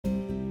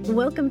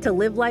Welcome to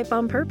Live Life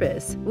on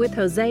Purpose with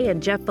Jose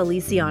and Jeff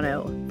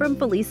Feliciano from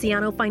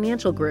Feliciano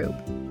Financial Group.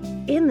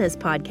 In this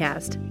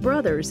podcast,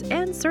 brothers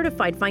and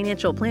certified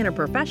financial planner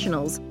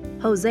professionals,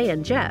 Jose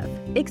and Jeff,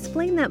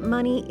 explain that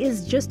money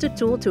is just a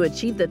tool to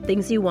achieve the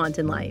things you want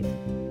in life,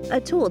 a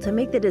tool to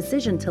make the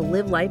decision to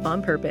live life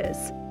on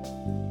purpose.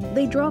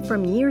 They draw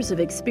from years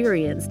of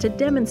experience to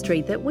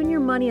demonstrate that when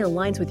your money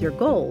aligns with your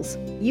goals,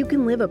 you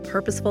can live a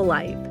purposeful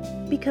life.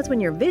 Because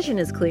when your vision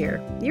is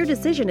clear, your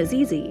decision is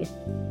easy.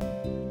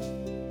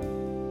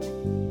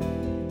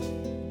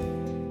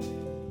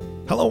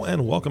 Hello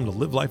and welcome to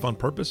Live Life on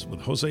Purpose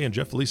with Jose and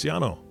Jeff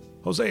Feliciano.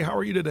 Jose, how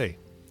are you today?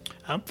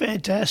 I'm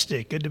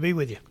fantastic. Good to be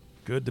with you.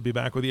 Good to be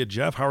back with you.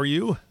 Jeff, how are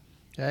you?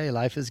 Hey,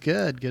 life is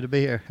good. Good to be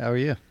here. How are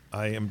you?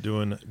 I am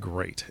doing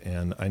great.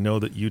 And I know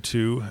that you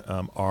two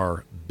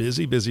are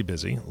busy.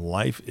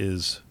 Life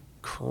is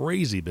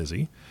crazy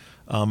busy.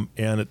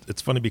 And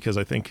it's funny because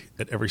I think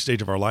at every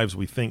stage of our lives,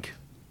 we think,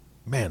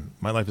 man,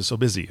 my life is so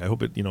busy. I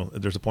hope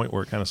there's a point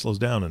where it kind of slows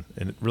down,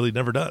 and it really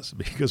never does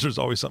because there's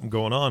always something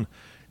going on.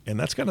 And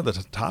that's kind of the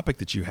topic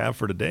that you have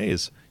for today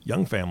is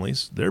young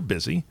families. They're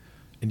busy,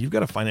 and you've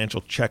got a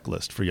financial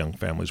checklist for young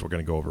families we're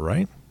going to go over,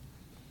 right?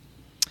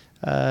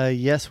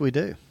 Yes, we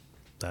do.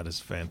 That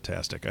is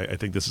fantastic. I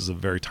think this is a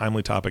very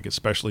timely topic,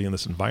 especially in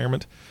this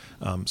environment.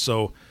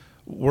 So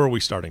where are we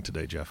starting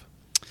today, Jeff?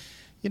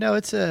 You know,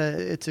 it's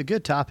a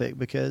good topic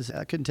because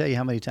I couldn't tell you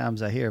how many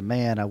times I hear,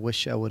 man, I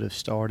wish I would have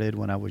started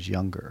when I was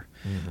younger.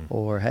 Mm-hmm.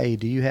 Or, hey,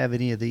 do you have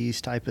any of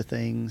these type of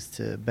things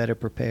to better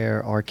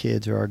prepare our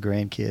kids or our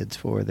grandkids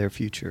for their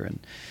future? And,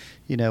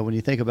 you know, when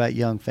you think about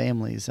young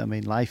families, I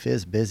mean, life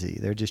is busy.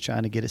 They're just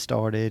trying to get it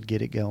started,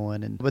 get it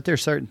going. But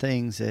there's certain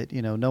things that,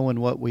 you know, knowing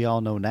what we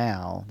all know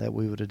now that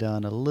we would have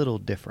done a little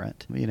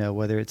different, you know,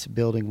 whether it's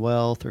building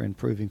wealth or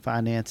improving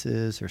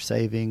finances or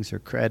savings or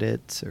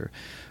credits or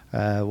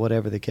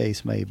whatever the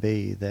case may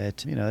be,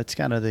 that, you know, it's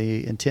kind of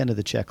the intent of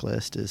the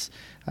checklist is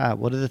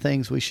what are the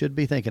things we should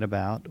be thinking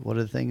about? What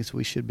are the things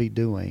we should be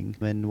doing?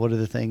 And what are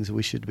the things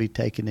we should be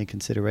taking in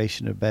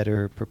consideration to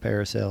better prepare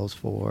ourselves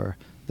for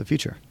the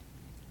future?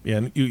 Yeah,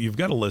 and you've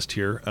got a list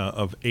here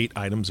of 8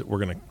 items that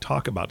we're going to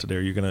talk about today, or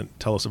you're going to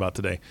tell us about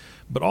today.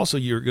 But also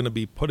you're going to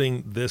be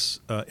putting this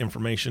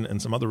information and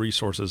some other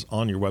resources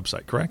on your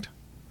website, correct?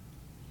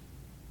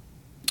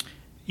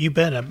 You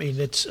bet. I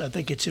mean, I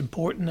think it's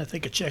important. I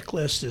think a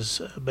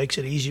checklist makes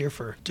it easier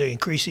to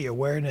increase the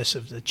awareness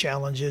of the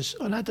challenges.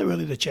 Well, not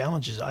really the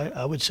challenges.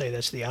 I would say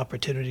that's the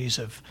opportunities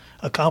of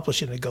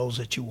accomplishing the goals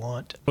that you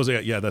want.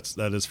 Jose, yeah,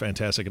 that is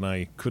fantastic, and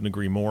I couldn't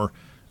agree more.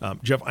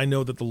 Jeff, I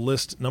know that the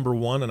list number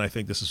one, and I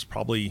think this is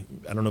probably,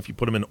 I don't know if you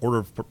put them in order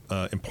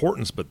of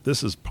importance, but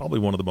this is probably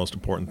one of the most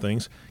important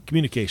things,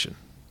 communication.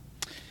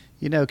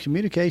 You know,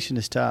 communication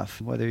is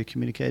tough, whether you're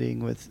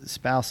communicating with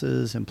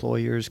spouses,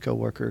 employers,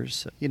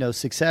 coworkers. You know,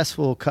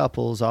 successful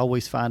couples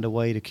always find a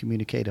way to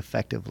communicate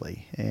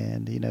effectively.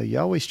 And, you know, you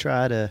always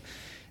try to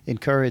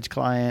encourage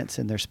clients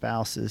and their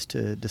spouses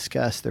to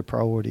discuss their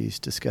priorities,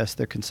 discuss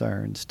their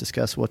concerns,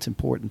 discuss what's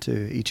important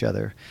to each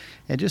other,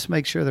 and just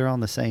make sure they're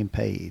on the same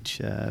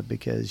page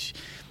because,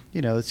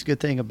 you know, it's a good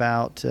thing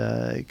about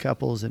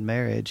couples and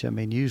marriage. I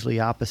mean,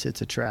 usually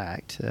opposites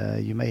attract.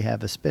 You may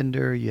have a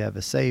spender, you have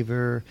a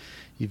saver,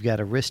 you've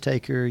got a risk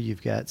taker,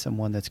 you've got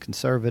someone that's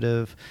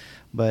conservative.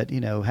 But, you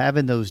know,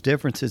 having those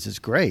differences is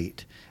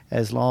great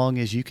as long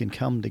as you can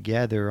come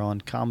together on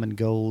common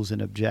goals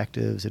and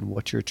objectives and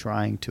what you're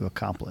trying to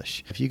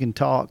accomplish. If you can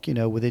talk, you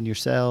know, within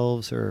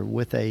yourselves or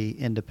with a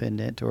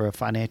independent or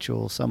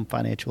some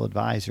financial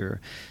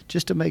advisor,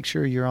 just to make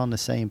sure you're on the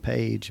same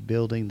page,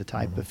 building the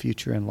type of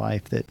future in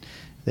life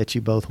that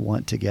you both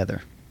want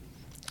together.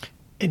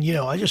 And, you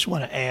know, I just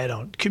want to add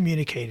on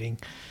communicating.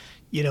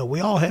 You know, we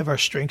all have our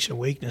strengths and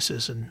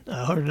weaknesses, and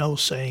I heard an old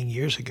saying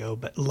years ago,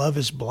 but love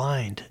is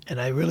blind. And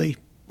I really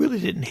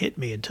didn't hit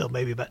me until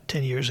maybe about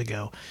 10 years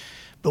ago.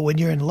 But when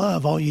you're in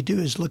love, all you do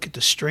is look at the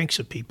strengths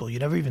of people. You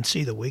never even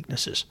see the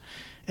weaknesses.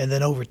 And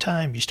then over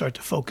time, you start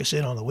to focus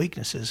in on the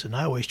weaknesses. And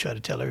I always try to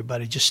tell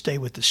everybody, just stay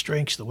with the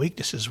strengths. The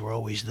weaknesses were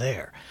always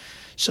there.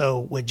 So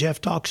when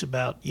Jeff talks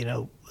about, you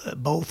know,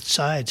 both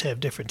sides have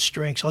different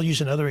strengths. I'll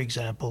use another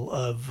example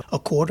of a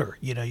quarter.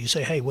 You know, you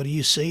say, hey, what do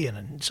you see?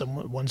 And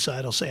one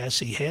side will say, I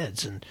see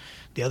heads. And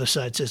the other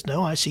side says,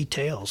 no, I see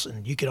tails.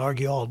 And you can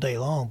argue all day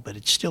long, but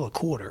it's still a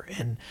quarter.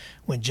 And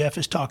when Jeff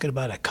is talking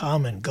about a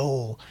common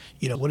goal,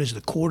 you know, what is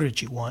the quarter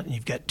that you want? And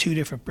you've got two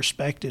different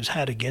perspectives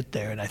how to get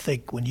there. And I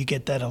think when you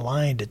get that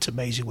aligned, it's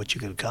amazing what you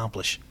can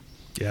accomplish.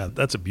 Yeah,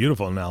 that's a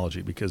beautiful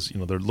analogy because, you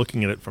know, they're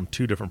looking at it from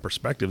two different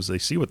perspectives. They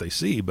see what they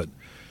see, but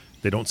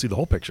they don't see the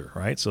whole picture,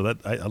 right? So that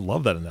I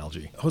love that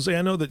analogy. Jose,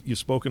 I know that you've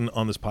spoken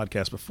on this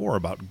podcast before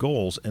about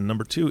goals, and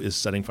number 2 is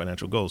setting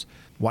financial goals.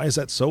 Why is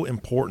that so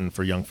important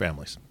for young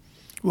families?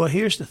 Well,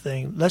 here's the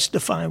thing. Let's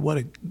define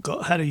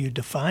how do you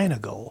define a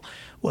goal?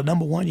 Well,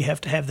 number 1, you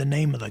have to have the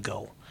name of the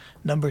goal.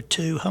 Number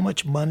 2, how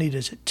much money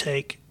does it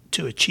take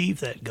to achieve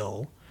that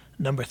goal?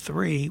 Number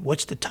 3,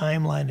 what's the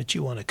timeline that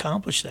you want to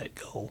accomplish that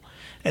goal?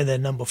 And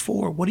then number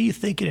 4, what are you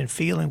thinking and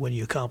feeling when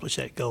you accomplish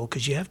that goal?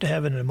 Because you have to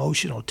have an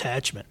emotional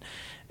attachment.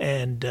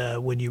 And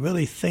when you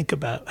really think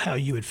about how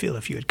you would feel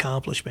if you had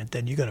accomplishment,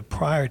 then you're going to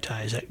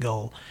prioritize that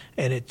goal,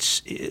 and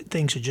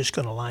things are just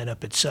going to line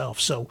up itself.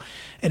 So,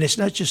 and it's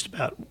not just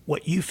about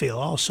what you feel,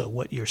 also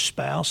what your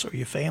spouse or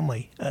your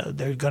family,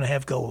 they're going to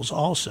have goals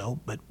also.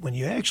 But when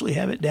you actually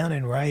have it down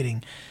in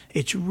writing,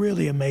 it's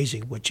really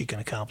amazing what you can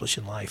accomplish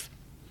in life.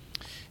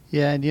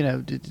 Yeah,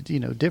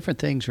 and different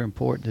things are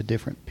important to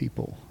different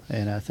people,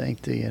 and I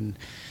think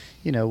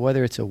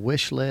whether it's a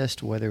wish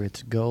list, whether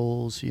it's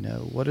goals,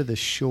 what are the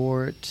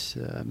short,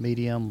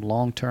 medium,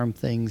 long-term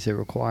things that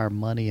require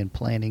money and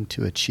planning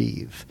to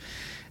achieve?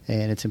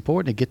 And it's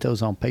important to get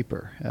those on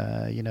paper.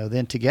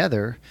 Then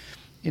together,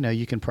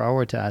 you can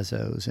prioritize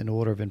those in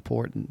order of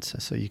importance,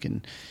 so you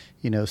can,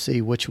 see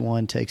which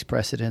one takes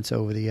precedence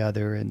over the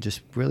other, and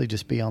just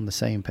be on the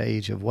same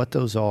page of what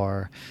those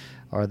are.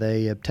 Are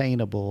they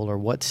obtainable, or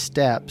what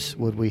steps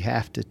would we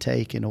have to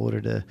take in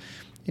order to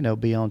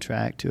be on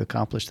track to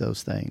accomplish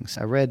those things?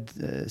 I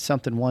read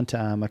something one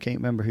time, I can't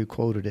remember who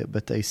quoted it,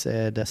 but they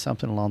said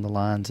something along the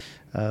lines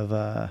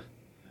of,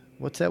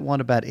 what's that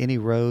one about any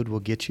road will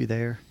get you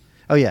there?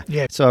 Oh, yeah.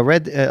 So I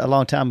read a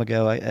long time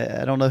ago,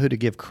 I don't know who to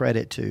give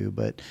credit to,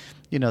 but,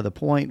 the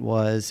point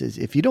is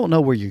if you don't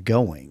know where you're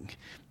going,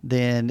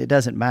 then it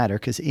doesn't matter,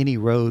 because any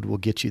road will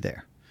get you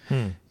there.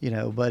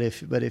 But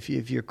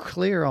if you're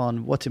clear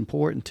on what's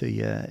important to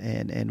you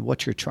and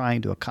what you're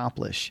trying to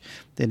accomplish,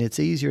 then it's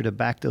easier to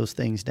back those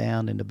things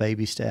down into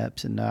baby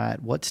steps, and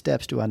not what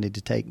steps do I need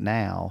to take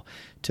now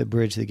to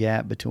bridge the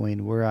gap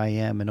between where I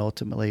am and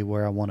ultimately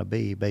where I want to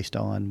be based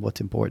on what's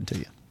important to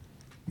you.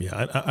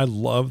 Yeah, I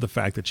love the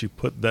fact that you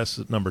put this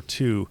at number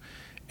 2,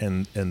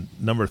 and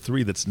number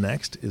 3 that's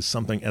next is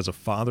something, as a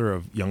father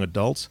of young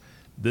adults,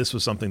 this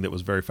was something that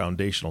was very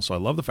foundational. So I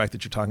love the fact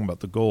that you're talking about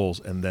the goals.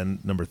 And then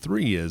number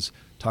 3 is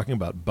talking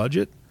about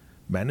budget,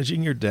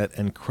 managing your debt,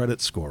 and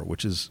credit score,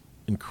 which is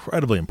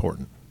incredibly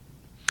important.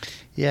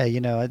 Yeah,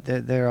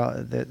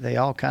 they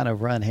all kind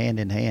of run hand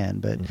in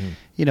hand. But,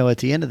 at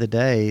the end of the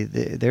day,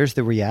 there's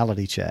the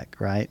reality check,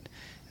 right?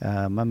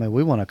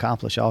 We want to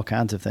accomplish all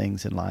kinds of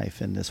things in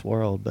life in this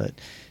world, but,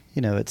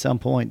 at some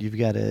point you've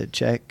got to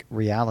check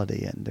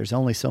reality, and there's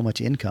only so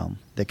much income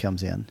that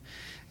comes in.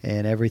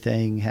 And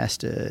everything has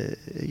to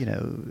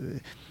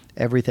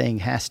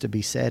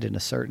be set in a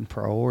certain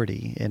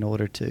priority in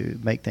order to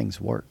make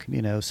things work.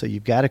 So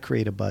you've got to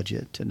create a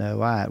budget to know, all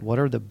right, what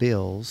are the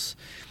bills?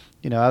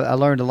 I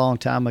learned a long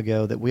time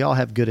ago that we all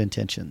have good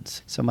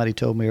intentions. Somebody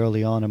told me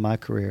early on in my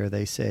career,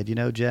 they said,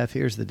 Jeff,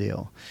 here's the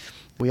deal.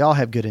 We all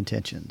have good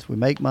intentions. We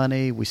make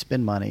money, we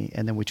spend money,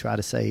 and then we try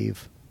to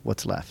save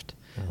what's left.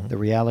 Mm-hmm. The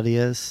reality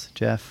is,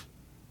 Jeff,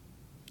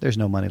 there's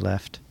no money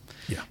left.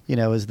 Yeah.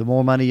 As the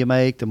more money you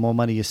make, the more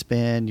money you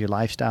spend, your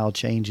lifestyle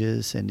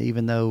changes. And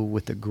even though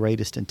with the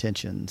greatest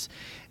intentions,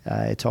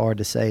 it's hard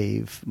to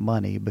save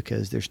money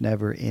because there's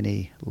never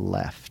any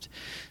left.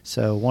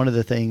 So one of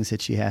the things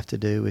that you have to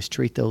do is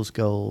treat those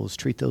goals,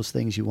 treat those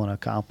things you want to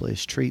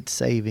accomplish, treat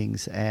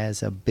savings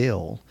as a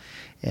bill,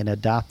 and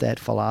adopt that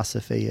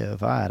philosophy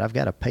of, all right, I've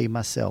got to pay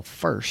myself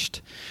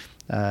first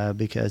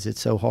because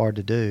it's so hard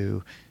to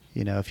do,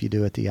 if you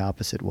do it the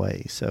opposite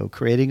way. So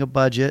creating a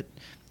budget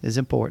is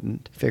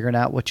important. Figuring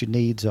out what your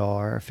needs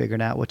are,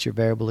 figuring out what your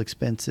variable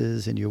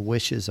expenses and your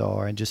wishes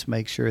are, and just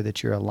make sure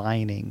that you're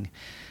aligning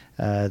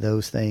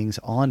those things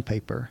on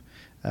paper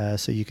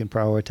so you can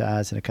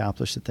prioritize and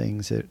accomplish the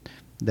things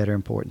that are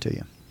important to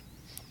you.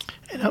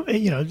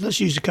 And, let's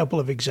use a couple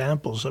of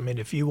examples.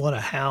 If you want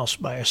a house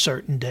by a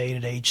certain date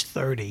at age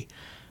 30,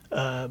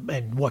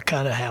 and what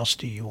kind of house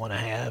do you want to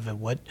have,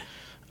 and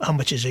how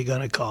much is it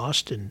going to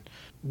cost, and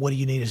what do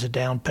you need as a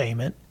down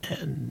payment?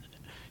 And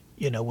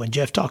when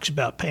Jeff talks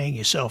about paying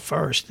yourself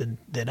first,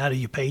 then out of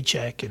your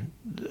paycheck, and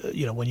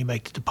when you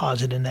make the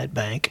deposit in that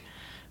bank,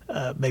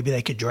 maybe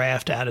they could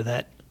draft out of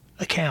that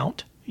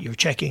account, your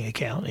checking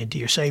account, into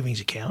your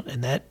savings account,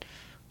 and that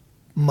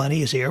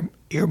money is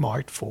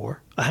earmarked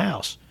for a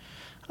house.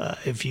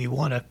 If you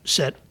want to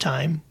set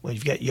time when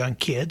you've got young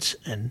kids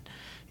and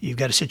you've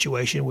got a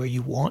situation where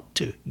you want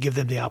to give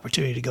them the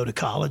opportunity to go to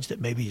college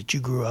that you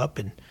grew up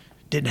and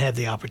didn't have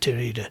the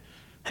opportunity to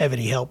have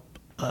any help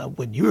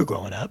when you were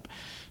growing up.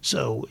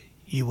 So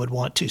you would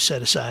want to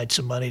set aside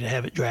some money to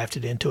have it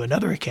drafted into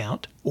another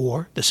account,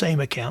 or the same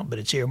account, but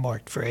it's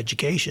earmarked for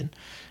education,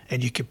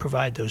 and you can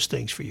provide those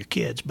things for your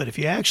kids. But if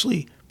you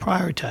actually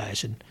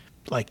prioritize and,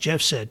 like Jeff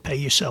said, pay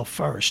yourself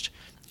first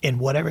in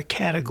whatever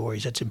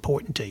categories that's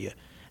important to you,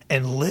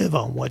 and live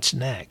on what's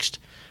next.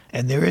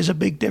 And there is a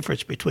big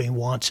difference between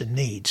wants and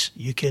needs.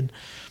 You can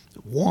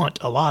want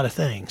a lot of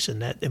things,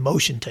 and that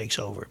emotion takes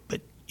over,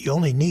 but you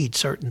only need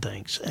certain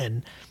things.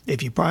 And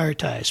if you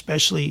prioritize,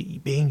 especially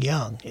being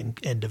young,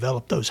 and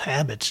develop those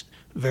habits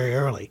very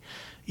early,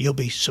 you'll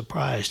be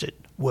surprised at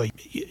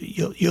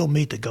you'll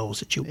meet the goals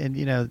that you. And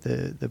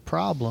the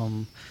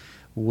problem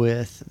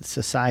with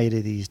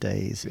society these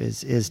days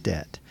is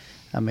debt.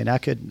 I mean, I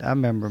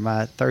remember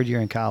my third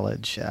year in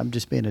college. I'm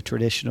just being a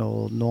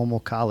traditional, normal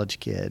college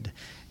kid.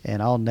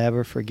 And I'll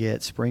never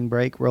forget spring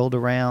break rolled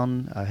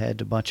around. I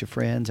had a bunch of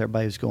friends.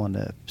 Everybody was going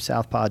to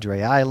South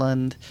Padre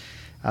Island.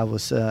 I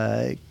was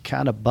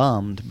kind of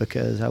bummed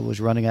because I was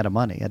running out of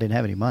money. I didn't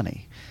have any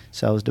money.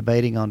 So I was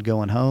debating on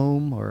going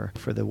home or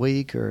for the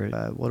week or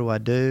what do I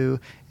do?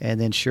 And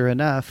then sure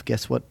enough,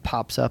 guess what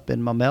pops up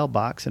in my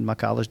mailbox in my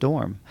college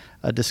dorm?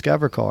 A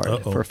Discover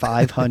card for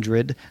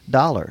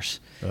 $500.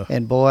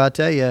 And boy, I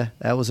tell you,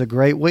 that was a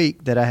great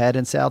week that I had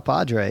in South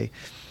Padre.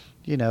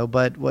 You know,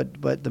 but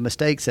the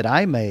mistakes that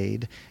I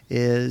made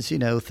is, you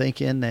know,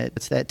 thinking that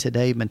it's that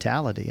today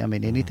mentality. I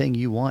mean, anything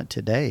you want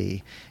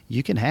today,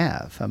 you can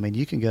have. I mean,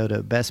 you can go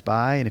to Best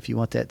Buy, and if you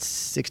want that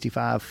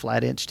 65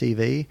 flat-inch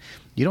TV,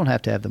 you don't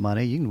have to have the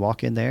money. You can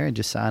walk in there and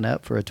just sign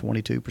up for a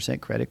 22%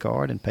 credit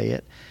card and pay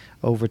it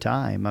over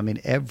time. I mean,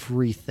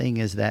 everything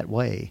is that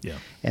way. Yeah.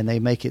 And they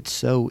make it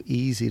so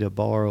easy to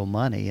borrow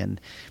money.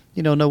 And,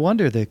 you know, no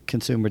wonder the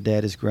consumer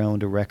debt has grown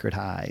to record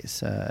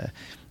highs.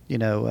 You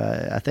know,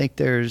 I think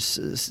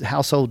there's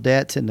household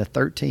debts in the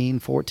 13,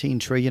 14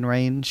 trillion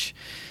range.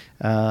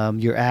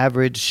 Your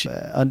average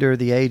under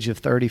the age of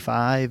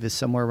 35 is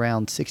somewhere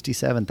around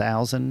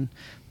 67,000.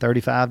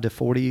 35 to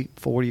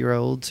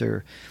 40-year-olds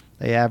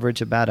they average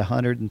about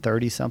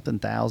 $130-something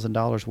thousand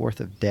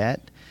worth of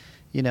debt.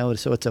 You know,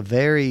 so it's a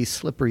very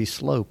slippery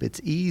slope. It's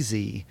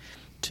easy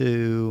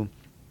to,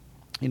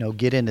 you know,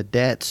 get into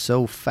debt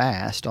so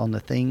fast on the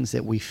things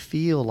that we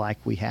feel like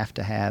we have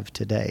to have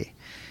today.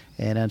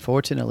 And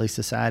unfortunately,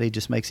 society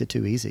just makes it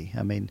too easy.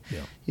 I mean,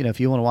 you know,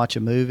 if you want to watch a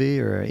movie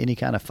or any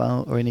kind of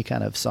phone or any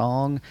kind of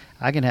song,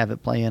 I can have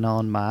it playing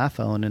on my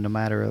iPhone in a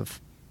matter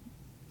of,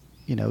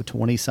 you know,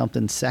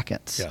 20-something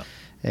seconds. Yeah.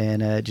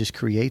 And it just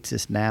creates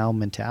this now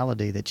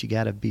mentality that you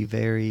got to be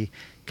very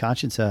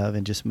conscious of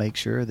and just make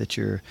sure that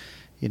you're,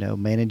 you know,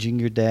 managing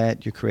your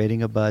debt, you're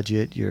creating a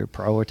budget, you're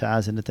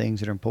prioritizing the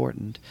things that are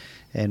important,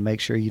 and make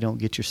sure you don't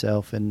get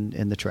yourself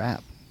in the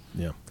trap.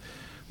 Yeah.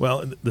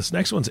 Well, this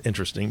next one's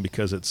interesting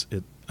because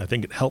I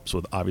think it helps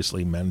with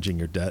obviously managing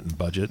your debt and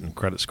budget and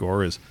credit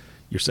score. Is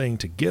you're saying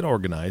to get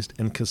organized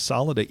and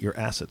consolidate your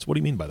assets. What do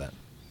you mean by that?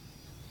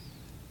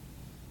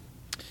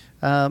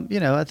 You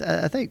know,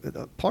 I think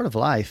part of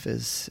life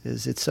is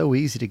it's so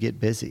easy to get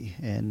busy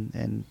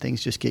and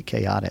things just get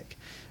chaotic,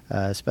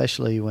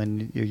 especially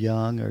when you're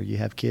young or you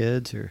have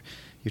kids or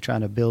you're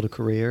trying to build a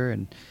career,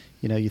 and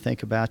you know, you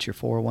think about your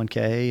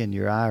 401k and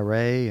your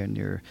IRA and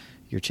your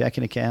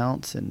checking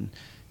accounts, and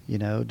you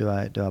know, do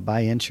I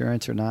buy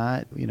insurance or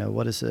not? You know,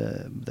 what does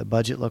the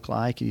budget look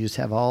like? You just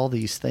have all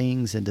these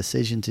things and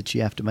decisions that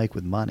you have to make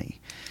with money.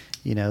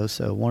 You know,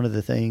 so one of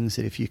the things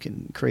that if you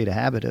can create a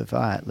habit of,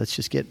 all right, let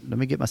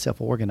me get myself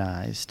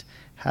organized.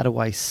 How do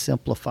I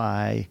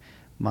simplify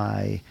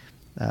my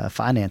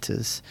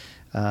finances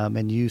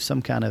and use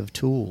some kind of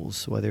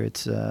tools, whether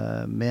it's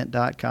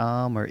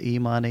Mint.com or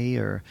eMoney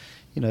or,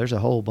 you know, there's a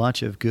whole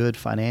bunch of good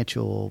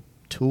financial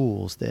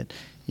tools that,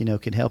 you know,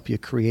 can help you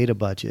create a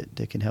budget,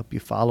 that can help you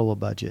follow a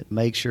budget.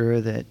 Make sure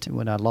that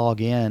when I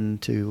log in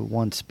to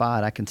one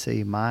spot, I can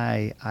see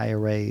my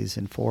IRAs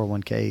and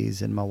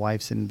 401ks and my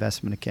wife's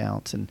investment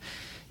accounts. And,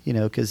 you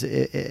know, because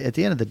at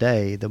the end of the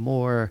day, the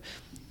more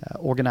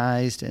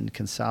organized and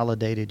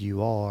consolidated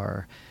you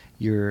are,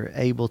 you're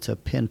able to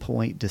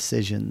pinpoint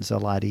decisions a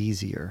lot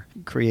easier,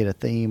 create a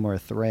theme or a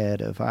thread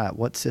of, all right,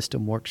 what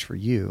system works for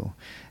you,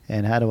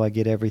 and how do I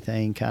get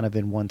everything kind of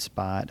in one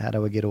spot? How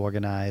do I get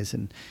organized?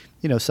 And,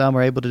 you know, some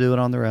are able to do it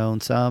on their own.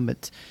 Some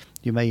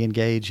you may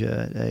engage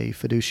a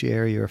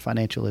fiduciary or a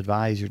financial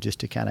advisor just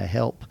to kind of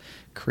help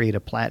create a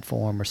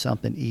platform or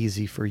something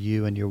easy for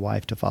you and your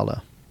wife to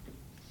follow.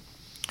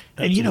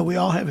 And, you know, we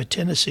all have a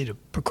tendency to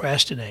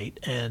procrastinate,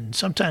 and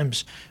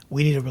sometimes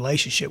we need a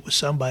relationship with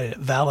somebody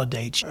that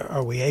validates,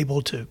 are we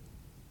able to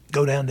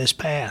go down this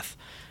path?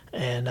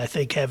 And I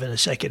think having a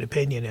second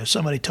opinion, if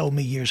somebody told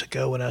me years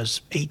ago when I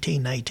was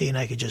 18, 19,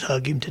 I could just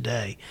hug him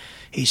today.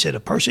 He said, a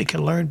person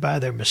can learn by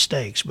their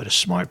mistakes, but a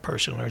smart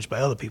person learns by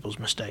other people's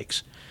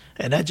mistakes.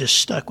 And that just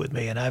stuck with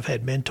me. And I've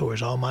had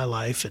mentors all my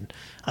life, and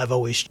I've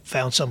always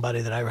found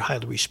somebody that I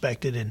highly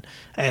respected and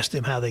asked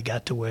them how they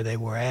got to where they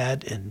were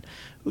at, and,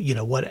 you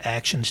know, what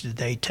actions did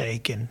they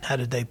take and how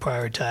did they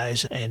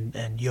prioritize,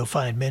 and you'll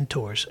find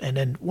mentors. And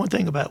then one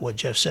thing about what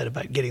Jeff said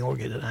about getting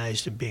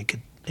organized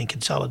and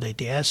consolidate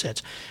the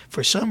assets,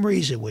 for some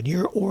reason, when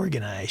you're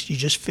organized, you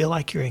just feel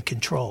like you're in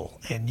control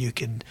and you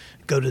can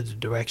go to the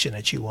direction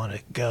that you want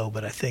to go.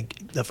 But I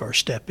think the first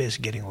step is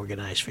getting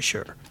organized for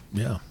sure.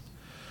 Yeah.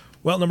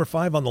 Well, number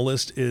 5 on the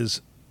list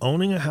is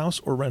owning a house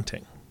or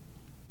renting.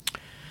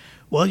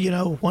 Well, you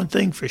know, one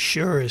thing for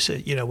sure is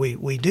that, you know,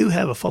 we do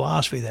have a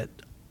philosophy that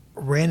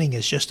renting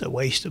is just a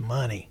waste of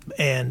money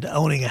and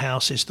owning a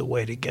house is the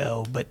way to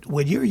go. But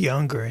when you're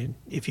younger, and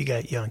if you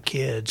got young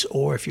kids,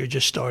 or if you're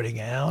just starting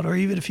out, or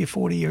even if you're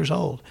 40 years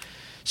old,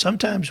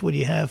 sometimes when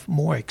you have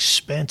more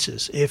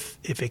expenses, if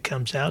it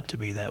comes out to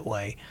be that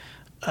way,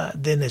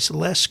 then it's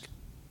less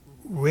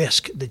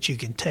risk that you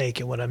can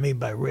take. And what I mean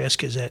by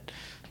risk is that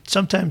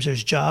sometimes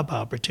there's job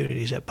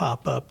opportunities that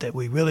pop up that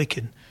we really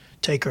can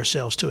take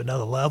ourselves to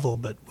another level,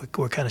 but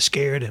we're kind of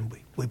scared and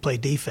we play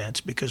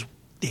defense because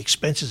the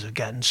expenses have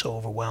gotten so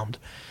overwhelmed.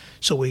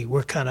 So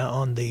we're kind of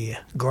on the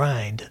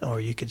grind, or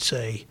you could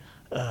say,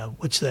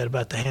 what's that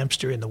about the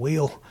hamster in the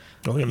wheel?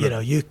 Oh, yeah,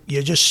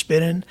 You're just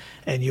spinning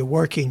and you're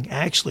working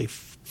actually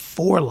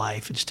for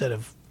life instead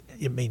of,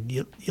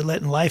 you're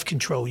letting life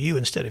control you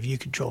instead of you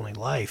controlling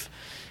life.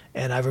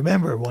 And I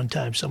remember one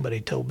time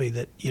somebody told me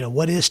that,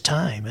 what is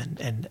time?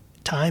 And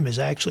time is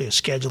actually a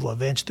schedule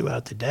of events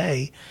throughout the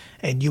day,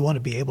 and you want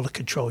to be able to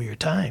control your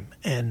time.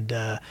 And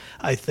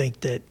I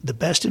think that the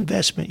best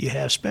investment you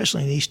have,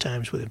 especially in these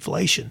times with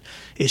inflation,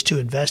 is to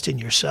invest in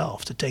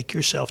yourself, to take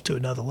yourself to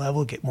another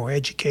level, get more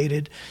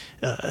educated,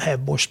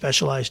 have more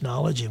specialized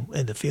knowledge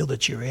in the field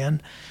that you're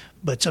in.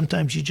 But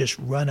sometimes you just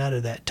run out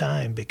of that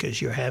time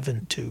because you're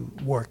having to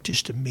work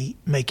just to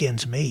make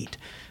ends meet.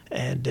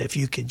 And if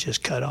you can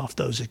just cut off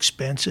those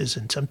expenses,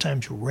 and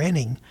sometimes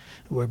renting,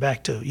 we're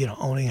back to,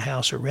 owning a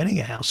house or renting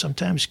a house,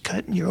 sometimes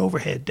cutting your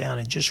overhead down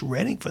and just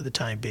renting for the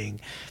time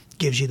being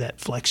gives you that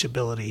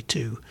flexibility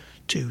to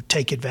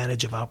take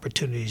advantage of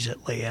opportunities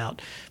that lay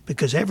out.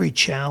 Because every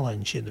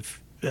challenge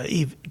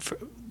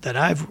that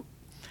I've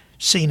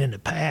seen in the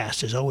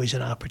past is always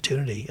an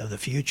opportunity of the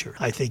future.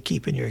 I think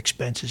keeping your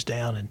expenses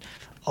down and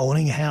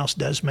owning a house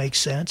does make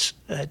sense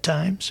at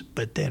times,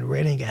 but then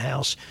renting a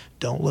house,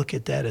 don't look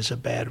at that as a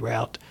bad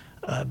route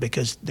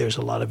because there's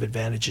a lot of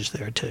advantages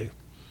there too.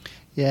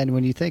 Yeah, and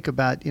when you think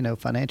about,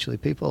 financially,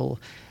 people,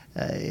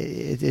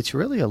 it's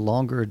really a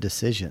longer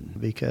decision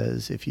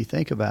because if you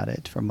think about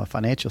it from a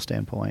financial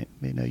standpoint,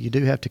 you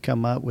do have to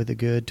come up with a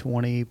good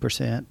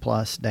 20%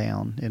 plus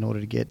down in order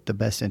to get the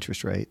best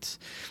interest rates.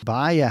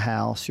 Buy a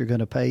house, you're going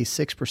to pay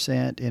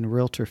 6% in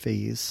realtor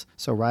fees.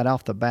 So right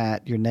off the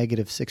bat, you're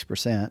negative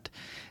 6%.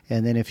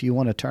 And then if you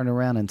want to turn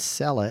around and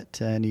sell it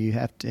and you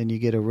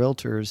get a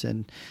realtor's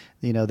and,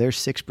 there's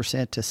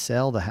 6% to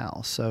sell the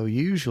house. So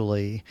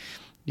usually,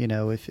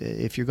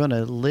 if you're going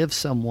to live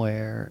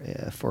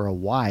somewhere for a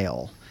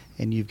while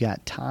and you've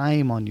got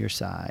time on your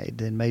side,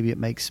 then maybe it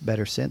makes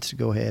better sense to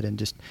go ahead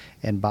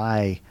and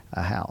buy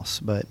a house.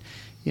 But,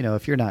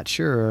 if you're not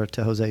sure,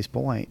 to Jose's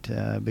point,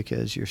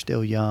 because you're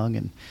still young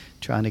and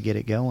trying to get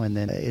it going,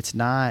 then it's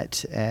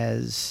not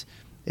as...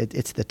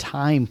 It's the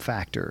time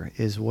factor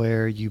is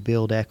where you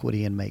build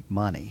equity and make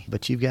money.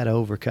 But you've got to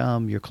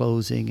overcome your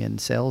closing and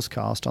sales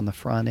cost on the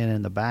front end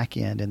and the back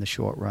end in the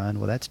short run.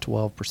 Well, that's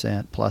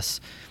 12%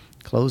 plus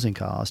closing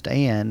cost.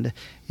 And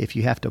if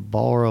you have to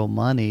borrow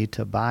money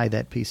to buy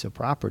that piece of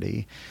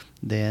property,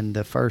 then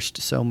the first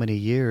so many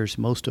years,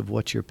 most of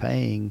what you're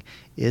paying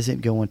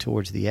isn't going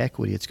towards the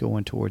equity. It's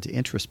going towards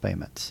interest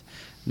payments.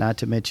 Not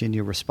to mention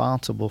you're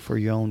responsible for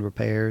your own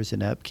repairs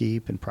and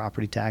upkeep and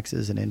property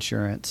taxes and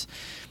insurance.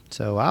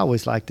 So I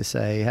always like to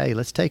say, hey,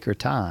 let's take our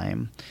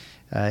time.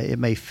 It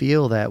may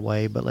feel that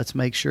way, but let's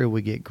make sure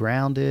we get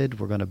grounded.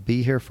 We're going to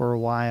be here for a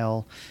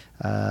while,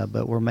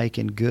 but we're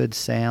making good,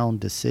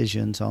 sound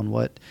decisions on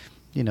what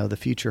the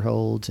future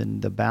holds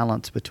and the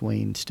balance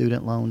between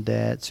student loan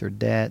debts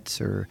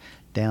or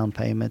down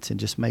payments, and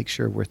just make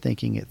sure we're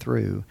thinking it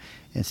through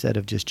instead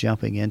of just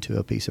jumping into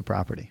a piece of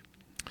property.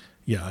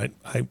 Yeah,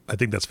 I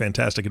think that's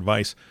fantastic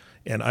advice.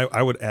 And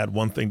I would add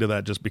one thing to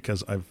that just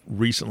because I've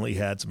recently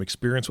had some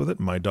experience with it.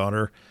 My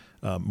daughter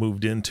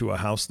moved into a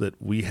house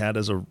that we had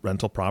as a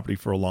rental property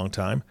for a long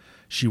time.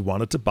 She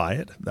wanted to buy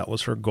it. That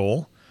was her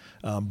goal.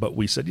 But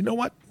we said, you know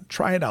what,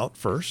 try it out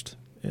first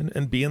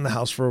and be in the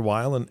house for a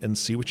while and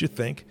see what you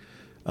think.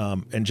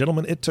 And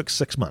gentlemen, it took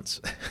 6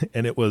 months.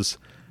 And it was,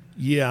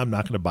 I'm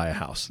not going to buy a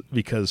house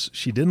because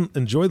she didn't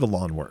enjoy the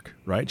lawn work,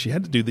 right? She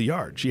had to do the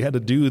yard. She had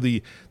to do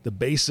the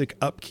basic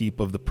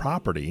upkeep of the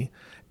property.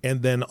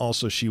 And then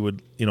also she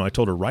would, I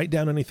told her, write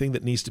down anything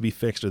that needs to be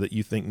fixed or that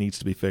you think needs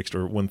to be fixed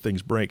or when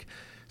things break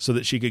so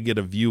that she could get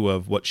a view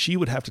of what she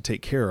would have to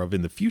take care of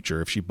in the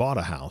future if she bought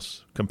a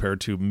house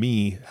compared to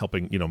me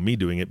helping, me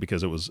doing it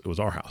because it was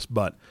our house.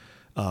 But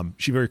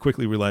she very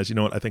quickly realized, you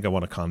know what, I think I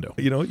want a condo.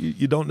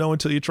 You don't know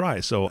until you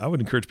try. So I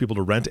would encourage people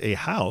to rent a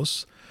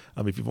house.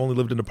 If you've only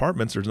lived in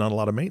apartments, there's not a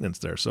lot of maintenance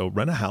there. So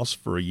rent a house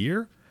for a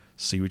year,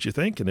 see what you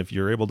think. And if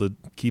you're able to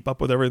keep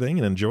up with everything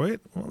and enjoy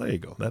it, well, there you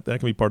go. That can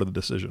be part of the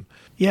decision.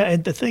 Yeah,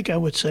 and the thing I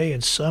would say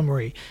in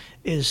summary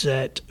is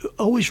that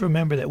always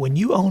remember that when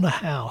you own a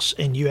house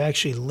and you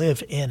actually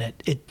live in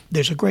it,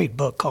 there's a great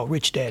book called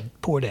Rich Dad,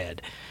 Poor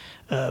Dad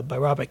by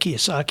Robert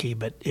Kiyosaki.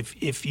 But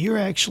if you're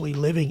actually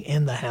living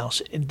in the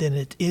house, then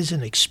it is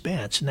an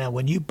expense. Now,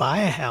 when you buy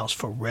a house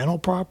for rental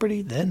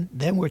property, then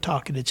we're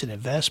talking it's an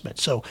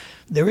investment. So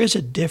there is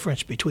a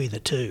difference between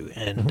the two.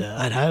 And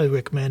I'd highly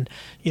recommend,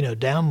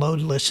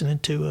 download, listening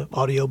to an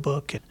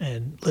audiobook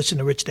and listen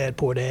to Rich Dad,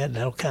 Poor Dad. And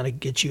that'll kind of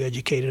get you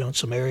educated on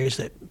some areas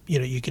that,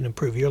 you can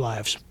improve your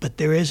lives. But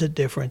there is a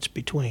difference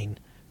between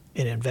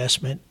an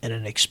investment and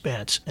an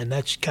expense. And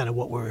that's kind of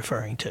what we're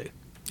referring to.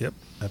 Yep,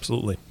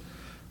 absolutely.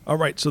 All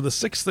right, so the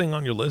sixth thing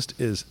on your list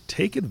is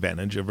take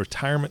advantage of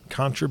retirement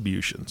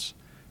contributions,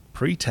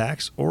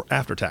 pre-tax or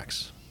after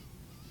tax.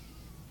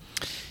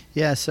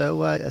 Yeah,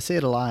 so I see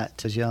it a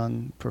lot as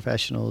young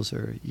professionals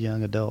or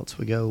young adults.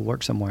 We go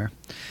work somewhere,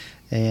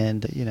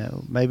 and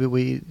maybe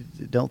we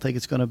don't think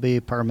it's going to be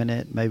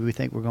permanent. Maybe we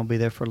think we're going to be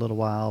there for a little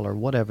while, or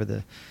whatever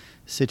the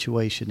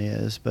situation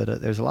is.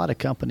 But there's a lot of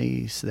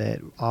companies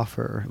that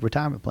offer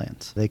retirement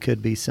plans. They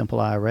could be simple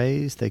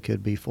IRAs, they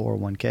could be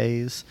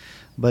 401ks,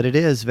 but it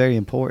is very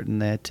important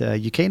that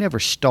you can't ever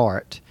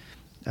start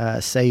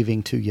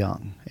saving too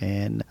young.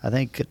 And I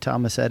think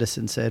Thomas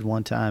Edison said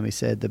one time, he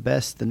said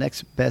the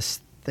next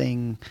best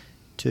thing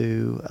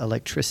to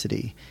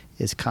electricity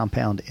is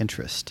compound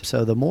interest.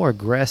 So the more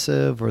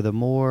aggressive, or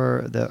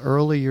the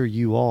earlier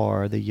you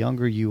are, the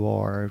younger you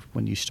are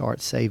when you start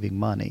saving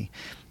money,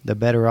 the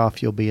better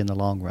off you'll be in the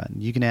long run.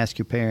 You can ask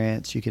your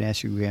parents, you can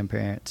ask your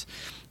grandparents.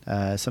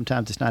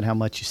 Sometimes it's not how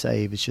much you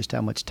save, it's just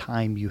how much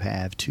time you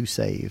have to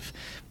save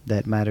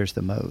that matters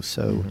the most.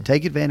 So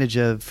take advantage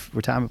of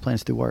retirement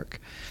plans through work.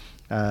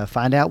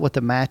 Find out what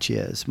the match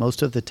is.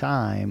 Most of the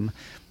time,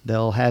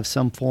 they'll have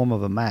some form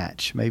of a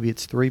match. Maybe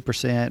it's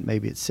 3%,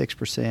 maybe it's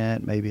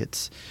 6%, maybe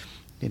it's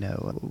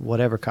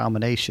whatever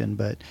combination.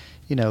 But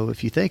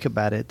if you think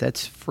about it,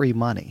 that's free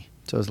money.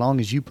 So as long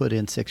as you put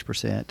in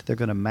 6%, they're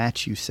going to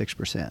match you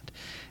 6%.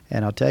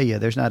 And I'll tell you,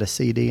 there's not a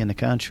CD in the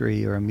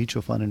country or a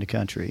mutual fund in the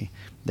country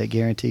that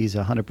guarantees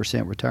a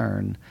 100%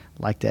 return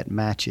like that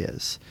match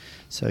is.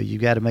 So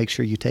you've got to make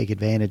sure you take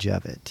advantage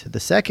of it. The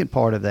second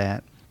part of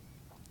that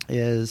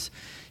is,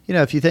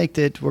 if you think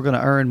that we're going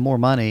to earn more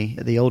money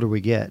the older we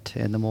get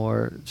and the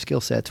more skill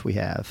sets we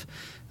have,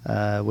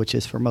 which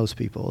is for most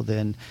people,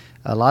 then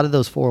a lot of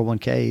those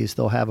 401ks,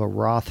 they'll have a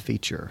Roth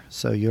feature.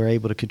 So you're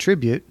able to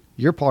contribute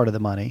your part of the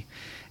money,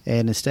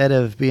 and instead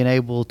of being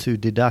able to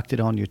deduct it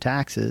on your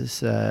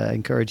taxes, I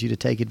encourage you to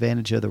take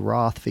advantage of the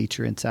Roth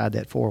feature inside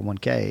that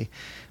 401k,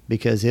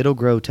 because it'll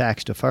grow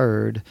tax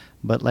deferred,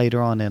 but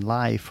later on in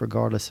life,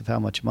 regardless of how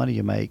much money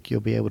you make, you'll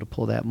be able to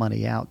pull that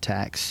money out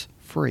tax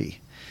free.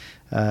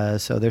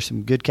 So there's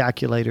some good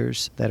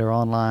calculators that are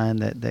online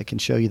that can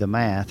show you the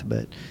math,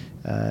 but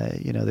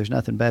there's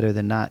nothing better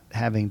than not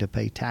having to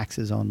pay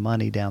taxes on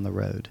money down the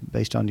road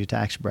based on your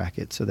tax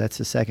bracket. So that's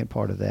the second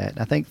part of that.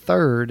 I think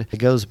third, it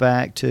goes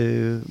back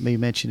to me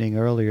mentioning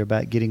earlier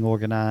about getting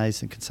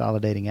organized and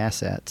consolidating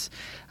assets.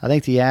 I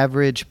think the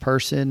average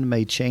person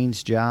may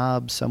change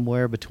jobs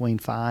somewhere between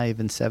 5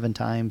 and 7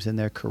 times in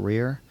their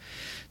career.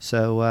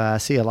 So I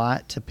see a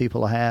lot of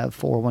people have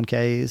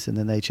 401ks, and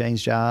then they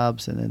change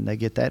jobs, and then they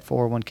get that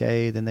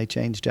 401k, then they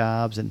change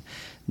jobs, and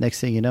next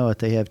thing you know it,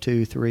 they have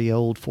 2-3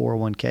 old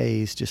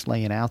 401ks just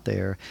laying out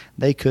there.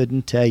 They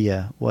couldn't tell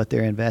you what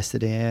they're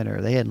invested in,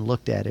 or they hadn't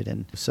looked at it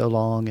in so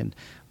long.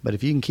 But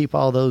if you can keep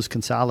all those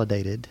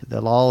consolidated,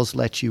 the laws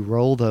let you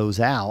roll those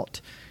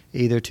out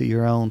either to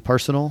your own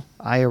personal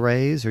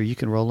IRAs, or you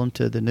can roll them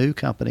to the new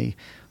company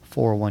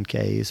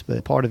 401ks.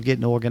 But part of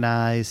getting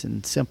organized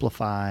and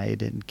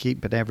simplified and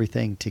keeping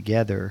everything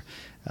together,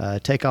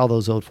 take all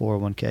those old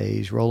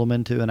 401ks, roll them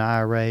into an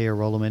IRA or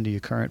roll them into your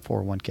current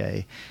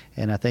 401k,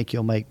 and I think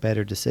you'll make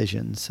better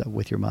decisions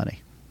with your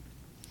money.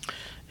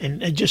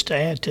 And just to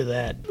add to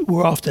that,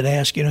 we're often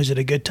asked, is it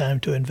a good time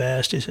to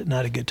invest? Is it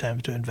not a good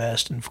time to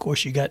invest? And of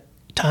course, you got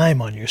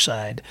time on your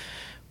side,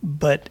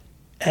 but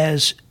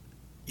as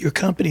your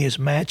company is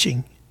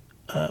matching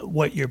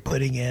what you're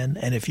putting in,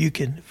 and if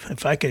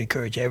I can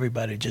encourage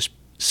everybody to just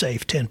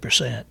save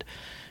 10%,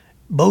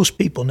 most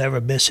people never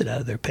miss it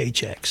out of their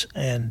paychecks.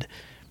 And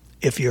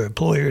if your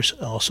employer's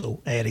also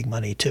adding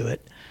money to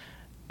it,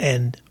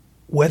 and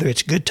whether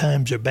it's good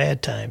times or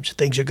bad times,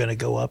 things are going to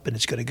go up and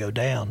it's going to go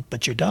down,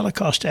 but you're dollar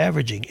cost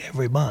averaging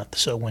every month.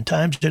 So when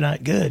times are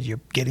not good, you're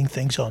getting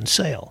things on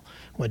sale.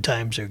 When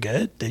times are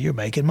good, then you're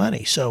making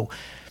money. So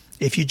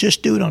if you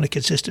just do it on a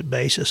consistent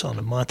basis on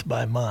a month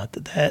by month,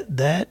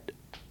 that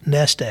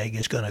nest egg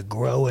is going to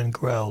grow and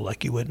grow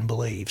like you wouldn't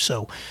believe.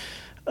 So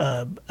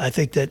I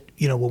think that,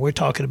 when we're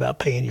talking about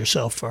paying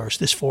yourself first,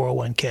 this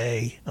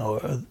 401k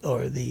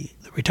or the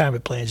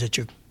retirement plans that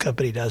your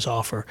company does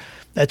offer,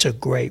 that's a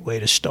great way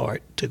to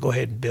start, to go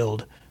ahead and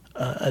build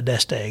a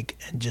nest egg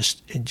and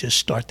just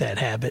start that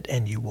habit,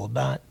 and you will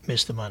not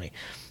miss the money.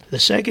 The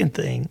second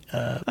thing,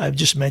 I've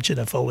just mentioned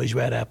a Foley's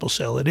Red Apple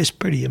sale. It is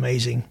pretty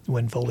amazing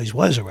when Foley's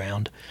was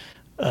around.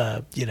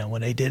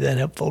 When they did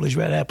that Foley's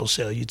Red Apple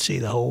sale, you'd see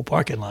the whole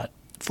parking lot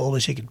full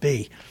as it could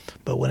be.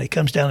 But when it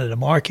comes down to the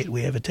market,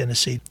 we have a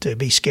tendency to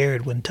be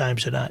scared when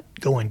times are not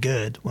going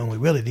good, when we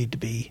really need to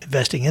be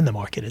investing in the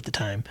market at the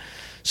time.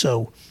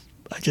 So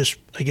I guess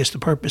the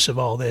purpose of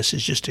all this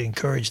is just to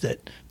encourage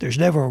that there's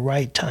never a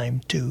right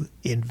time to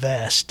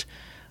invest,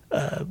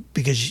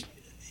 because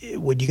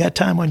when you got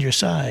time on your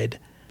side,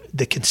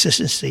 the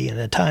consistency and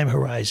the time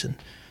horizon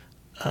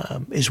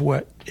is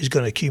what is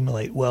going to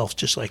accumulate wealth,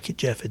 just like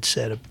Jeff had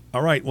said.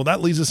 All right. Well,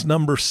 that leaves us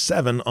number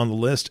 7 on the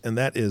list, and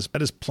that is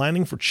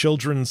planning for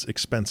children's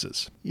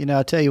expenses.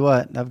 I'll tell you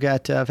what,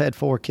 I've had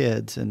 4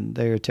 kids, and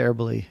they're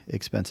terribly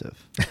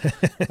expensive.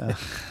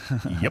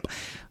 Yep.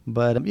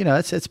 But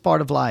it's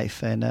part of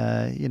life, and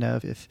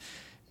if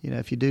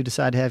if you do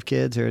decide to have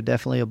kids, they're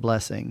definitely a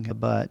blessing,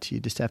 but you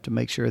just have to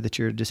make sure that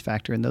you're just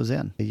factoring those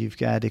in. You've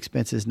got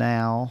expenses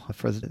now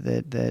for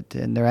that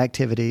and their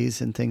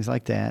activities and things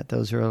like that.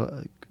 Those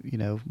are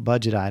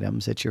budget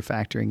items that you're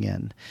factoring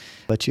in.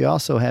 But you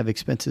also have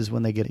expenses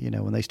when they get,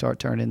 when they start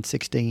turning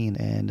 16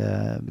 and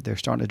they're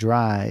starting to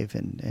drive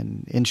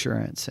and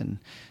insurance and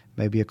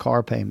maybe a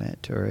car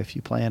payment, or if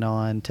you plan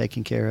on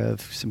taking care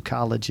of some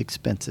college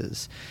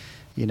expenses,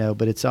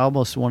 but it's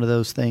almost one of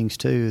those things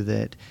too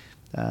that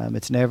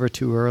it's never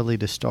too early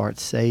to start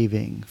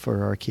saving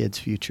for our kids'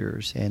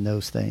 futures and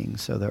those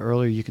things. So the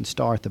earlier you can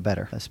start, the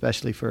better,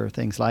 especially for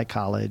things like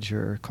college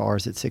or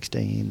cars at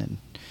 16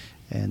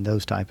 and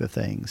those type of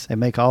things. They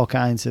make all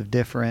kinds of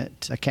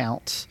different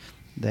accounts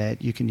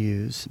that you can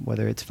use,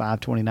 whether it's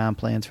 529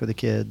 plans for the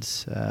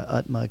kids,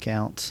 UTMA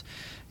accounts,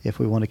 if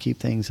we want to keep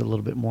things a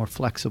little bit more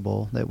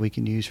flexible that we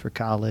can use for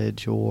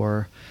college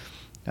or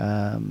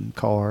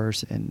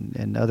cars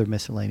and other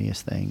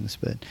miscellaneous things.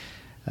 But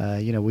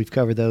we've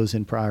covered those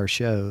in prior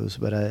shows,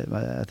 but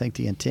I think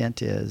the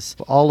intent is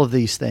all of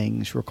these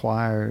things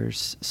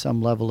requires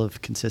some level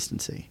of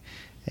consistency.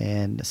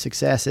 And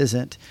success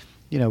isn't,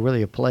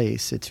 really a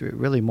place. It's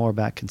really more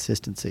about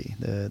consistency.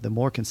 The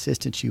more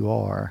consistent you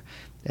are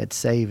at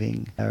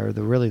saving, or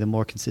the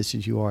more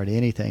consistent you are at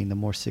anything, the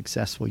more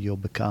successful you'll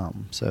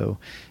become. So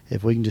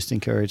if we can just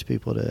encourage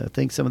people to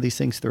think some of these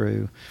things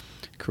through,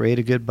 create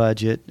a good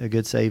budget, a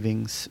good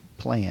savings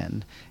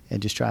plan,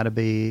 and just try to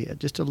be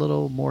just a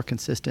little more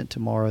consistent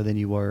tomorrow than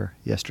you were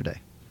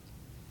yesterday.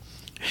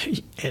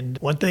 And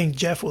one thing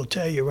Jeff will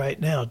tell you right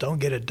now, don't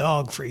get a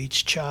dog for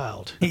each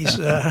child.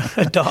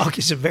 A dog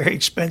is a very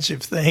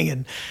expensive thing,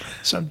 and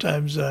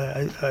sometimes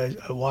I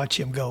watch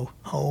him go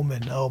home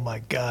and, oh my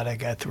God, I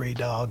got 3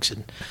 dogs,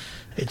 and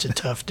it's a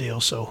tough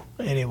deal. So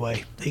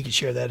anyway, he can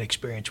share that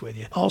experience with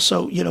you.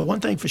 Also, one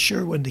thing for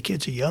sure, when the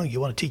kids are young, you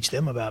want to teach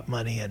them about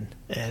money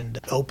and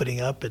opening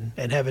up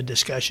and having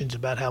discussions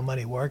about how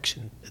money works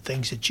and the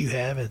things that you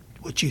have and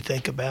what you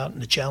think about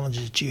and the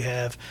challenges that you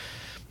have.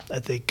 I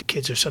think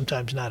kids are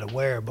sometimes not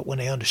aware, but when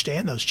they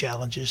understand those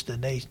challenges,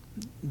 then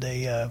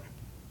they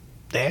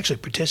actually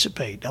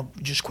participate. Now,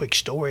 just a quick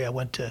story. I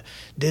went to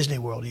Disney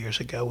World years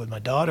ago with my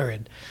daughter,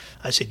 and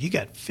I said, you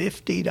got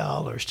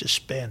 $50 to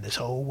spend this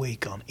whole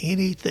week on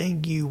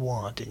anything you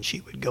want. And she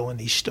would go in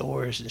these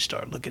stores and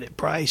start looking at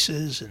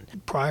prices and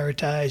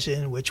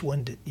prioritizing which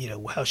one,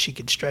 how she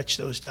could stretch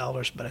those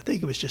dollars. But I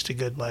think it was just a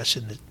good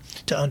lesson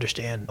to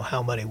understand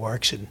how money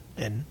works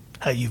and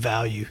how you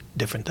value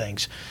different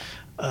things.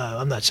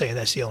 I'm not saying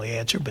that's the only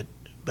answer, but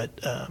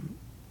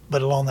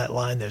along that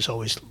line, there's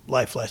always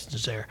life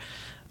lessons there.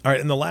 All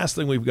right, and the last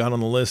thing we've got on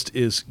the list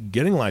is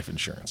getting life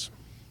insurance.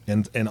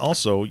 And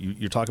also,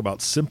 you talk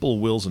about simple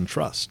wills and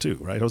trusts too,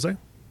 right, Jose?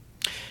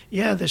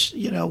 Yeah,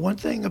 one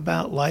thing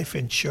about life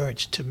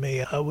insurance to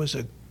me, I was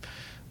a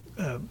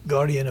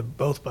guardian of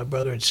both my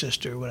brother and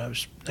sister when I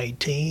was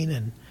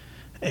 18,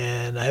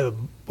 and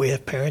we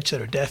have parents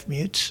that are deaf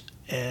mutes,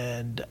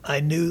 and I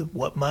knew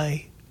what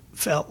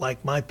felt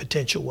like my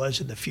potential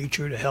was in the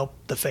future to help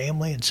the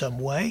family in some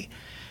way.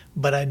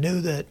 But I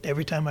knew that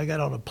every time I got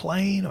on a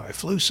plane or I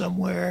flew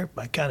somewhere,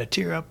 I kind of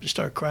tear up and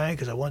start crying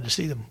because I wanted to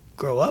see them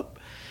grow up.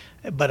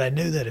 But I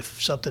knew that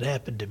if something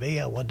happened to me,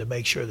 I wanted to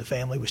make sure the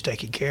family was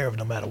taken care of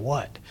no matter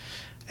what.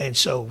 And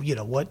so,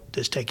 what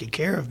does taking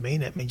care of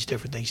mean? That means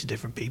different things to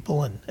different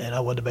people. And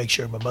I wanted to make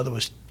sure my mother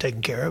was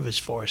taken care of as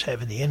far as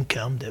having the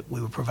income that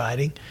we were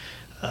providing.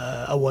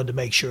 I wanted to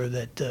make sure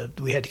that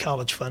we had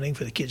college funding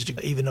for the kids,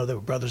 even though they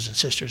were brothers and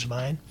sisters of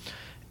mine.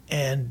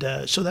 And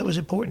so that was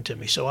important to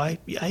me. So I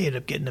ended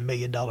up getting $1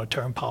 million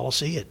term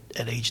policy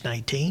at age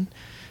 19.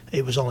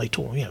 It was only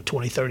 $20,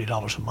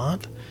 $30 a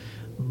month.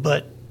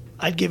 But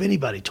I'd give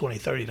anybody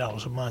 $20,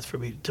 $30 a month for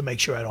me to make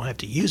sure I don't have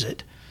to use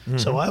it. Mm-hmm.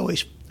 So I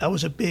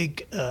was a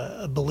big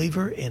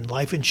believer in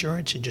life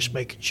insurance and just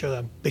making sure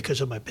that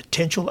because of my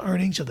potential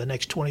earnings of the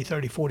next 20,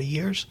 30, 40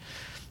 years,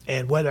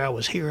 and whether I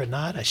was here or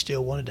not, I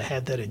still wanted to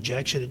have that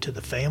injection into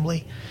the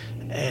family,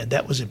 and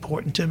that was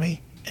important to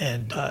me.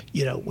 And,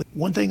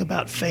 one thing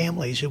about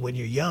families, when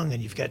you're young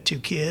and you've got 2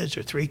 kids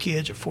or 3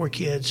 kids or 4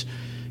 kids,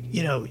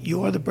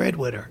 you are the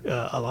breadwinner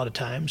a lot of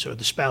times, or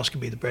the spouse can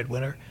be the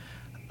breadwinner.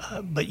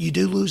 But you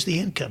do lose the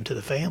income to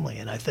the family,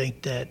 and I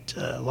think that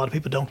a lot of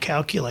people don't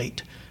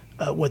calculate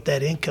what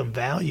that income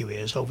value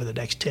is over the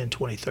next 10,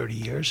 20, 30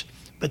 years.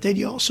 But then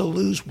you also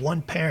lose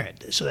one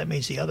parent. So that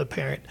means the other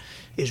parent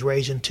is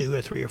raising 2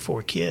 or 3 or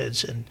 4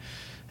 kids,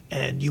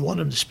 and you want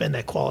them to spend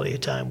that quality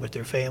of time with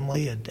their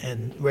family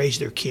and raise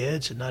their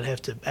kids and not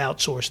have to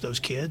outsource those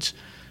kids.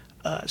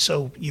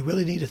 So you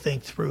really need to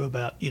think through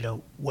about,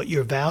 what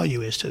your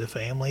value is to the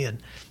family. And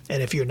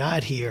if you're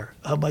not here,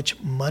 how much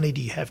money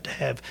do you have to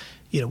have?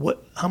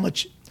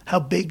 How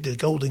big the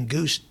golden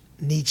goose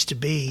needs to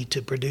be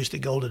to produce the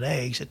golden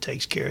eggs that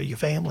takes care of your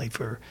family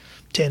for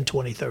 10,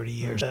 20, 30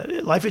 years.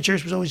 Life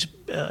insurance was always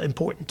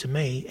important to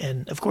me.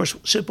 And, of course,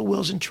 simple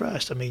wills and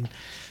trust. I mean,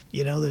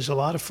 there's a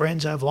lot of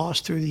friends I've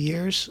lost through the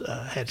years,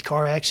 had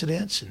car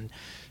accidents and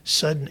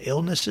sudden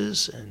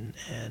illnesses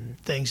and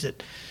things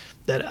that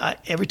that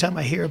every time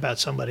I hear about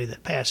somebody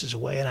that passes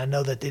away, and I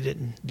know that they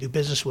didn't do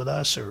business with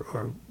us,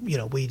 or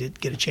we didn't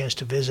get a chance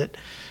to visit,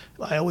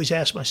 I always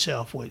ask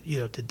myself,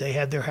 did they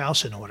have their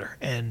house in order?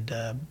 And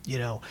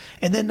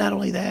and then not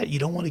only that, you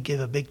don't want to give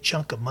a big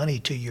chunk of money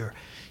to your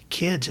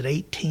kids at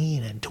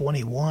 18 and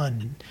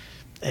 21,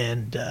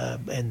 and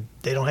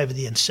they don't have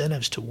the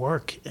incentives to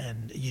work,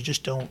 and you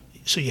just don't.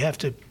 So you have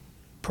to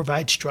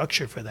provide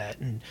structure for that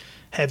and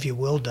have your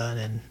will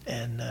done,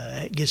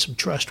 and get some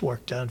trust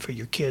work done for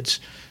your kids,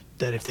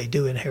 that if they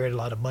do inherit a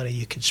lot of money,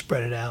 you can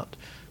spread it out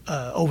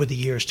over the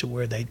years to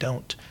where they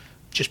don't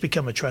just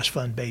become a trust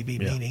fund baby,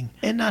 meaning,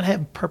 and not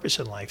have purpose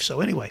in life. So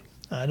anyway,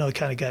 I know I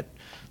kind of got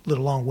a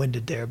little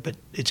long-winded there, but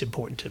it's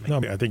important to me. No,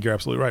 I think you're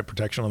absolutely right.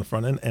 Protection on the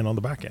front end and on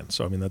the back end.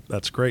 So, I mean,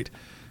 that's great.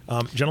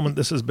 Gentlemen,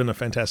 this has been a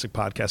fantastic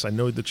podcast. I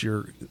know that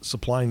you're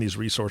supplying these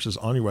resources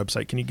on your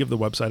website. Can you give the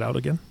website out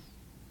again?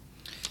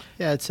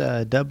 Yeah, it's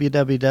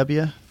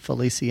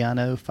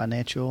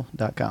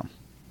www.felicianofinancial.com.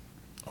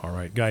 All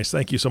right, guys,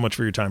 thank you so much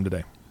for your time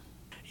today.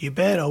 You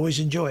bet. Always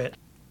enjoy it.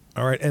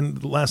 All right, and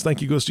the last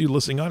thank you goes to you,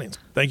 listening audience.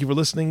 Thank you for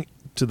listening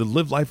to the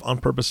Live Life on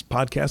Purpose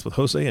podcast with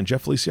Jose and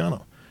Jeff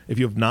Feliciano. If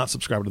you have not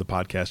subscribed to the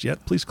podcast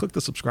yet, please click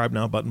the subscribe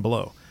now button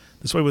below.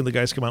 This way, when the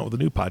guys come out with a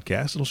new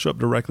podcast, it'll show up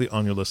directly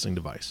on your listening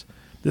device.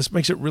 This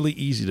makes it really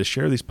easy to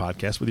share these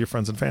podcasts with your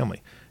friends and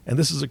family. And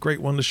this is a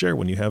great one to share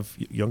when you have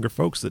younger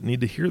folks that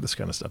need to hear this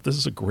kind of stuff. This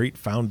is a great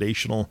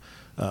foundational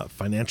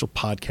financial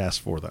podcast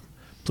for them.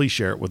 Please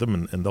share it with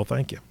them, and they'll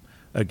thank you.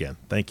 Again,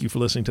 thank you for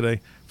listening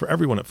today. For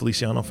everyone at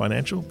Feliciano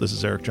Financial, this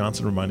is Eric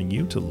Johnson reminding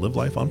you to live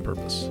life on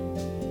purpose.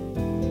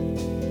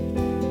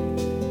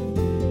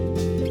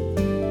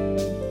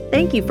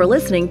 Thank you for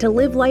listening to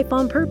Live Life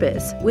on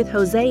Purpose with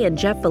Jose and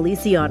Jeff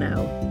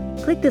Feliciano.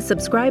 Click the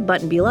subscribe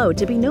button below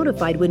to be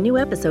notified when new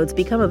episodes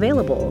become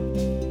available.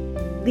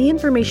 The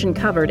information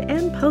covered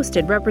and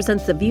posted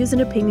represents the views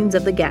and opinions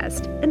of the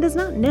guest and does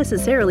not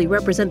necessarily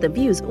represent the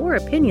views or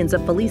opinions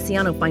of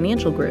Feliciano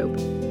Financial Group.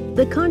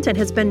 The content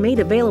has been made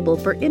available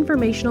for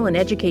informational and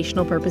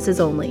educational purposes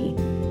only.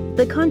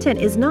 The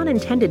content is not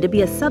intended to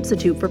be a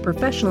substitute for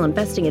professional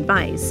investing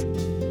advice.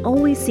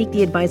 Always seek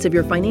the advice of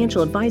your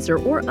financial advisor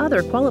or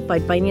other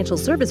qualified financial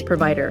service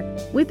provider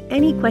with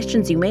any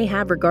questions you may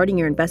have regarding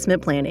your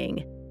investment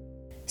planning.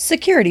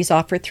 Securities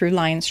offered through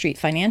Lion Street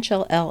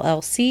Financial,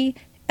 LLC,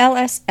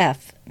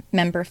 LSF,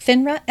 member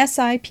FINRA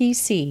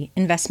SIPC.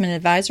 Investment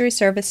advisory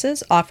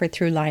services offered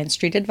through Lion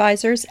Street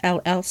Advisors,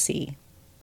 LLC.